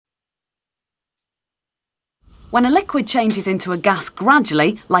When a liquid changes into a gas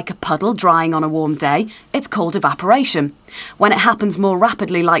gradually, like a puddle drying on a warm day, it's called evaporation. When it happens more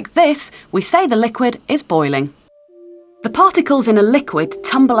rapidly like this, we say the liquid is boiling. The particles in a liquid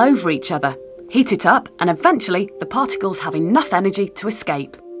tumble over each other, heat it up, and eventually the particles have enough energy to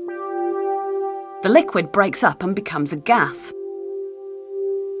escape. The liquid breaks up and becomes a gas.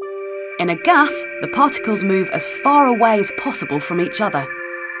 In a gas, the particles move as far away as possible from each other.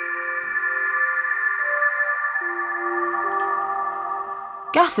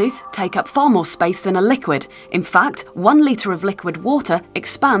 Gases take up far more space than a liquid. In fact, 1 litre of liquid water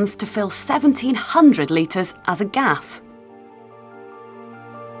expands to fill 1,700 litres as a gas.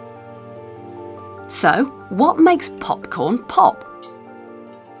 So, what makes popcorn pop?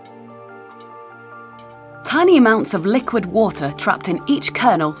 Tiny amounts of liquid water trapped in each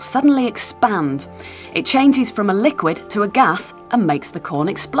kernel suddenly expand. It changes from a liquid to a gas and makes the corn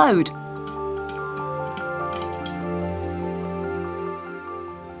explode.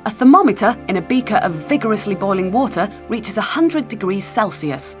 A thermometer in a beaker of vigorously boiling water reaches 100 degrees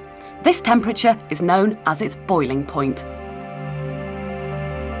Celsius. This temperature is known as its boiling point.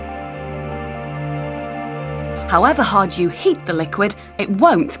 However hard you heat the liquid, it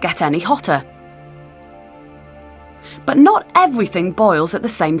won't get any hotter. But not everything boils at the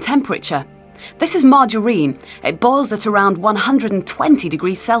same temperature. This is margarine. It boils at around 120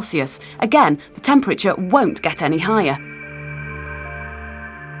 degrees Celsius. Again, the temperature won't get any higher.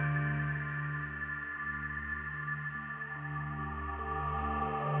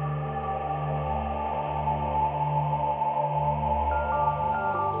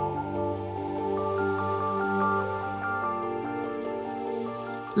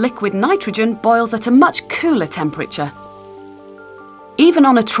 Liquid nitrogen boils at a much cooler temperature. Even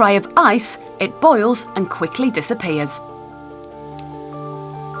on a tray of ice, it boils and quickly disappears.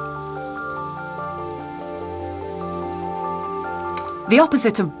 The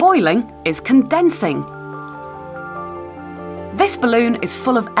opposite of boiling is condensing. This balloon is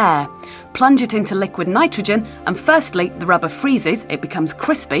full of air. Plunge it into liquid nitrogen and firstly the rubber freezes, it becomes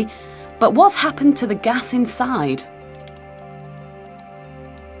crispy, but what's happened to the gas inside?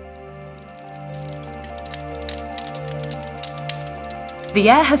 The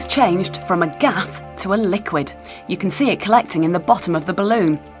air has changed from a gas to a liquid. You can see it collecting in the bottom of the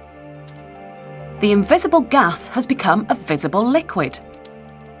balloon. The invisible gas has become a visible liquid.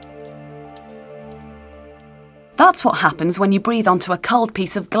 That's what happens when you breathe onto a cold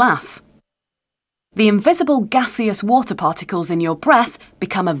piece of glass. The invisible gaseous water particles in your breath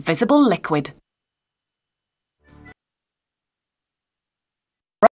become a visible liquid.